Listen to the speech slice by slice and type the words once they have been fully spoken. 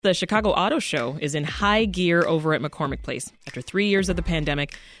The Chicago Auto Show is in high gear over at McCormick Place. After 3 years of the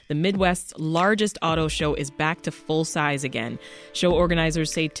pandemic, the Midwest's largest auto show is back to full size again. Show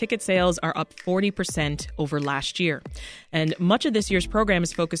organizers say ticket sales are up 40% over last year. And much of this year's program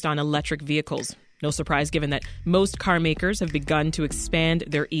is focused on electric vehicles. No surprise given that most car makers have begun to expand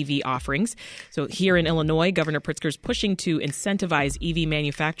their EV offerings. So here in Illinois, Governor Pritzker's pushing to incentivize EV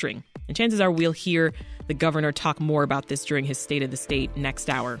manufacturing. And chances are we'll hear the governor talk more about this during his State of the State next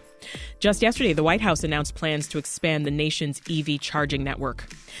hour. Just yesterday, the White House announced plans to expand the nation's EV charging network.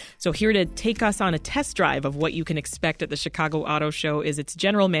 So here to take us on a test drive of what you can expect at the Chicago Auto Show is its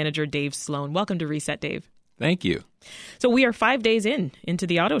general manager, Dave Sloan. Welcome to Reset, Dave. Thank you. So we are 5 days into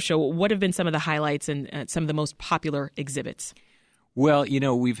the auto show. What have been some of the highlights and some of the most popular exhibits? Well,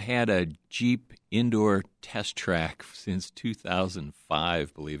 we've had a Jeep indoor test track since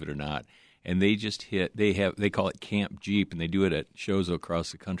 2005, believe it or not. And they just they call it Camp Jeep, and they do it at shows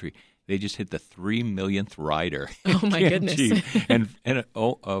across the country. They just hit the 3 millionth rider. Oh, my goodness. Jeep. And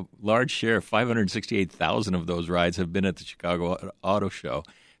a large share, 568,000 of those rides have been at the Chicago Auto Show.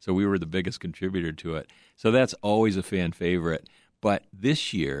 So we were the biggest contributor to it. So that's always a fan favorite. But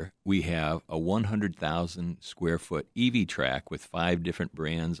this year, we have a 100,000 square foot EV track with 5 different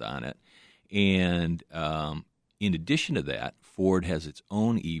brands on it. And in addition to that, Ford has its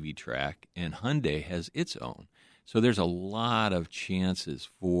own EV track and Hyundai has its own. So there's a lot of chances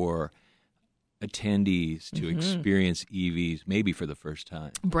for attendees to experience EVs maybe for the first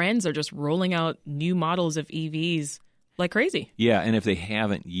time. Brands are just rolling out new models of EVs like crazy. Yeah, and if they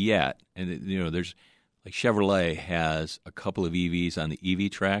haven't yet, and there's like Chevrolet has a couple of EVs on the EV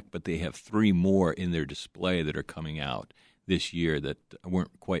track, but they have 3 more in their display that are coming out this year that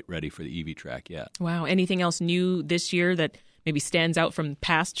weren't quite ready for the EV track yet. Wow. Anything else new this year that maybe stands out from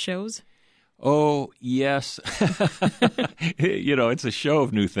past shows? Oh, yes. It's a show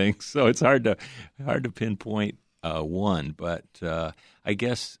of new things, so it's hard to pinpoint one. But I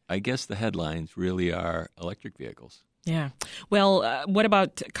guess the headlines really are electric vehicles. Yeah. Well, what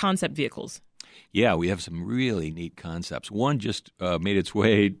about concept vehicles? Yeah, we have some really neat concepts. One just made its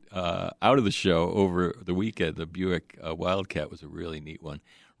way out of the show over the weekend. The Buick Wildcat was a really neat one.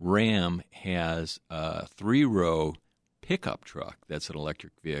 Ram has a 3-row pickup truck that's an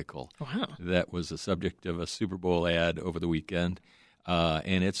electric vehicle. Wow. That was the subject of a Super Bowl ad over the weekend,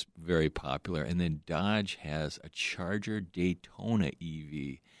 and it's very popular. And then Dodge has a Charger Daytona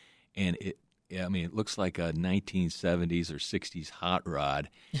EV, and it looks like a 1970s or 60s hot rod,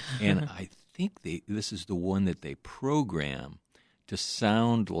 and I think this is the one that they program to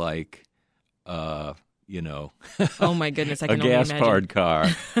sound like, oh my goodness, I can a only imagine. gas-powered car.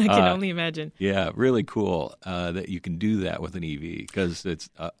 I can only imagine. Yeah, really cool that you can do that with an EV because it's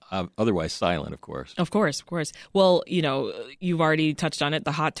otherwise silent, of course. Of course. Well, you've already touched on it.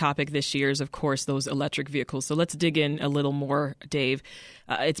 The hot topic this year is, of course, those electric vehicles. So let's dig in a little more, Dave.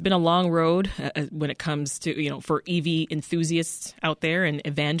 It's been a long road when it comes to, for EV enthusiasts out there and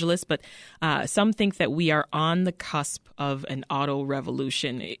evangelists, but some think that we are on the cusp of an auto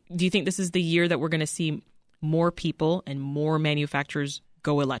revolution. Do you think this is the year that we're going to see more people and more manufacturers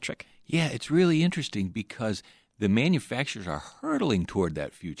go electric? Yeah, it's really interesting because the manufacturers are hurtling toward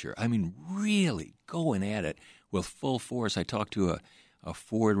that future. I mean, really going at it with full force. I talked to a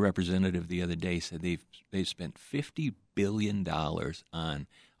Ford representative the other day, said they've spent $50 billion on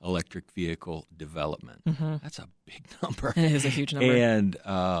electric vehicle development. Mm-hmm. That's a big number. It is a huge number.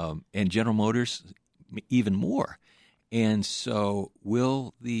 And General Motors, even more. And so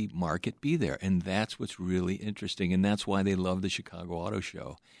will the market be there? And that's what's really interesting. And that's why they love the Chicago Auto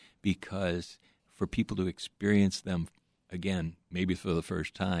Show, because for people to experience them, again, maybe for the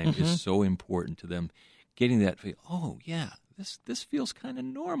first time, is so important to them. Getting that, oh, yeah, this feels kind of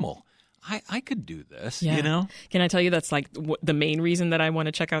normal. I could do this, yeah. Can I tell you that's like the main reason that I want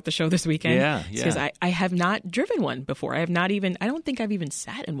to check out the show this weekend? Yeah. Because I have not driven one before. I don't think I've even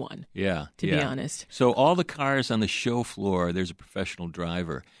sat in one, to be honest. So all the cars on the show floor, there's a professional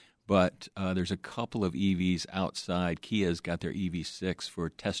driver, but there's a couple of EVs outside. Kia's got their EV6 for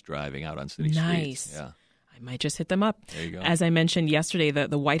test driving out on city streets. Nice. Yeah. I might just hit them up. There you go. As I mentioned yesterday,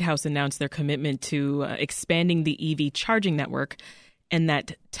 the White House announced their commitment to expanding the EV charging network, and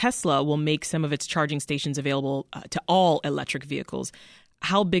that Tesla will make some of its charging stations available to all electric vehicles.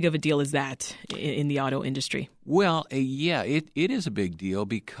 How big of a deal is that in the auto industry? Well, it is a big deal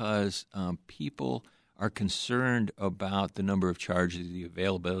because people are concerned about the number of chargers, the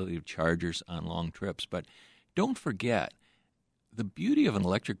availability of chargers on long trips. But don't forget, the beauty of an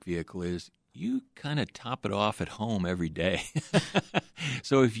electric vehicle is you kind of top it off at home every day.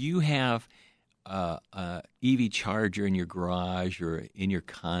 So if you have EV charger in your garage or in your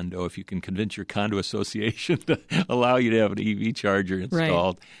condo, if you can convince your condo association to allow you to have an EV charger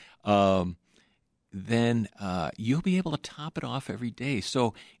installed, then you'll be able to top it off every day.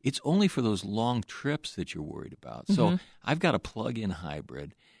 So it's only for those long trips that you're worried about. So I've got a plug-in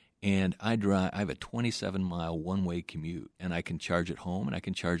hybrid, and I have a 27-mile one-way commute, and I can charge at home and I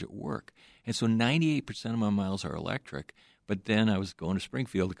can charge at work. And so 98% of my miles are electric. But then I was going to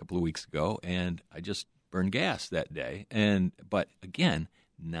Springfield a couple of weeks ago, and I just burned gas that day. But again,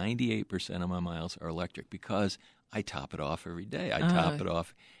 98% of my miles are electric because I top it off every day. I top it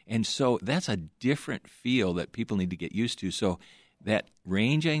off. And so that's a different feel that people need to get used to. So that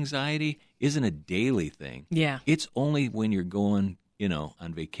range anxiety isn't a daily thing. Yeah. It's only when you're going,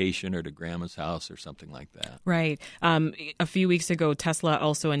 on vacation or to grandma's house or something like that. Right. A few weeks ago, Tesla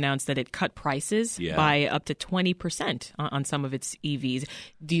also announced that it cut prices by up to 20% on some of its EVs.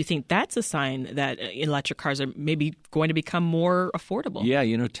 Do you think that's a sign that electric cars are maybe going to become more affordable? Yeah,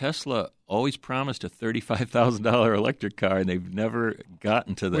 Tesla always promised a $35,000 electric car, and they've never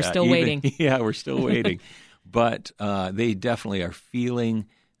gotten to that. We're still waiting. Yeah, we're still waiting. But they definitely are feeling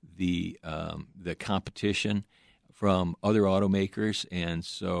the competition from other automakers, and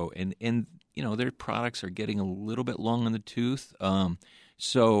so their products are getting a little bit long in the tooth.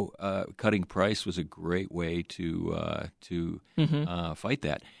 So cutting price was a great way to fight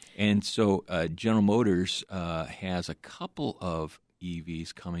that. And so General Motors has a couple of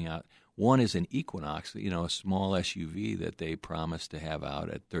EVs coming out. One is an Equinox, a small SUV that they promised to have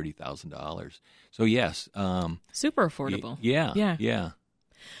out at $30,000. So yes, super affordable. Yeah.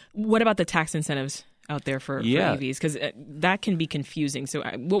 What about the tax incentives out there for EVs? Because that can be confusing. So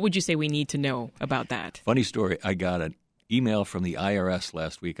what would you say we need to know about that? Funny story. I got an email from the IRS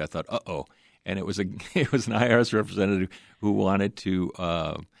last week. I thought, uh-oh. And it was an IRS representative who wanted to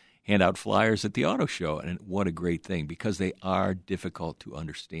hand out flyers at the auto show. And what a great thing, because they are difficult to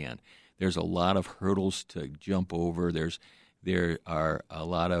understand. There's a lot of hurdles to jump over. There are a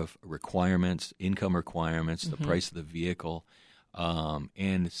lot of requirements, income requirements, the price of the vehicle.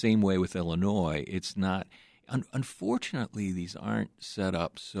 And the same way with Illinois, it's not unfortunately, these aren't set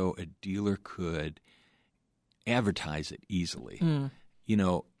up so a dealer could advertise it easily.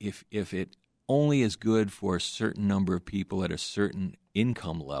 If it only is good for a certain number of people at a certain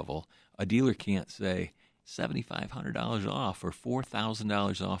income level, a dealer can't say $7,500 off or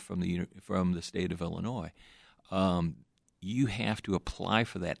 $4,000 off from the state of Illinois. You have to apply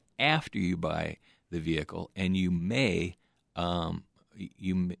for that after you buy the vehicle, and you may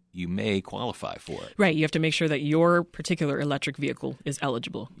qualify for it. Right. You have to make sure that your particular electric vehicle is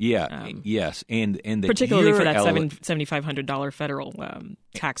eligible. Yes, and that particularly for that $7,500 federal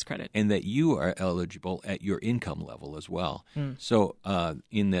tax credit, and that you are eligible at your income level as well. So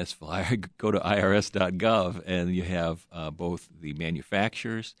in this flyer, go to irs.gov, and you have both the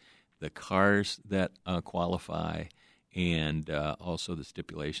manufacturers, the cars that qualify, and also the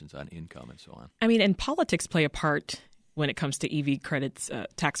stipulations on income and so on. I mean, and politics play a part when it comes to EV credits,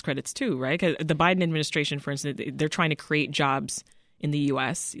 tax credits too, right? 'Cause the Biden administration, for instance, they're trying to create jobs in the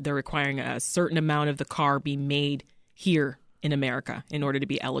U.S. They're requiring a certain amount of the car be made here in America in order to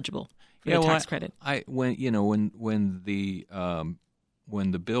be eligible for the tax credit. When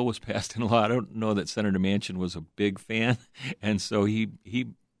the bill was passed into law, I don't know that Senator Manchin was a big fan, and so he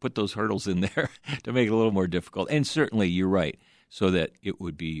put those hurdles in there to make it a little more difficult. And certainly, you're right, so that it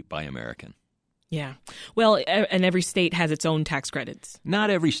would be Buy American. Yeah. Well, and every state has its own tax credits. Not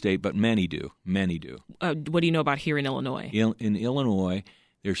every state, but many do. Many do. What do you know about here in Illinois? In Illinois,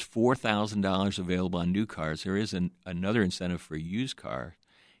 there's $4,000 available on new cars. There is another incentive for a used car,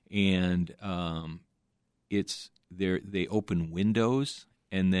 and they open windows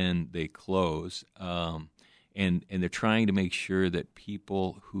and then they close, and they're trying to make sure that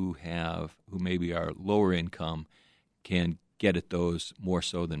people who maybe are lower income can get at those more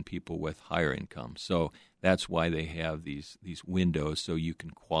so than people with higher income. So that's why they have these windows, so you can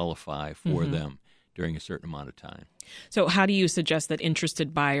qualify for them during a certain amount of time. So how do you suggest that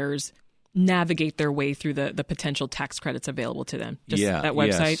interested buyers navigate their way through the potential tax credits available to them? Just that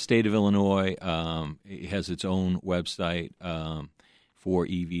website? Yeah. State of Illinois has its own website for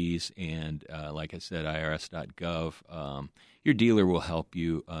EVs, and like I said, irs.gov. Your dealer will help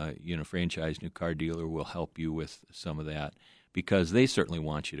you. Franchise new car dealer will help you with some of that, because they certainly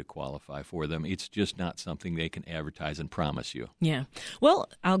want you to qualify for them. It's just not something they can advertise and promise you. Yeah. Well,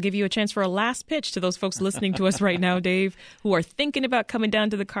 I'll give you a chance for a last pitch to those folks listening to us right now, Dave, who are thinking about coming down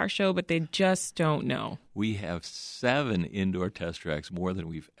to the car show, but they just don't know. We have 7 indoor test tracks, more than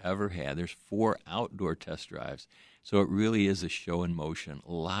we've ever had. There's 4 outdoor test drives. So it really is a show in motion.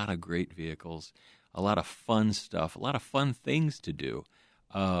 A lot of great vehicles, a lot of fun stuff, a lot of fun things to do.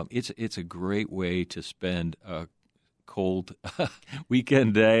 It's a great way to spend a cold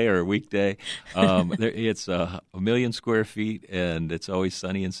weekend day or weekday. It's 1 million square feet, and it's always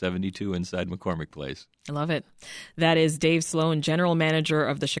sunny and 72 inside McCormick Place. I love it. That is Dave Sloan, General Manager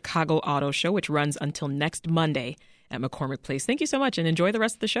of the Chicago Auto Show, which runs until next Monday at McCormick Place. Thank you so much, and enjoy the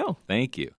rest of the show. Thank you.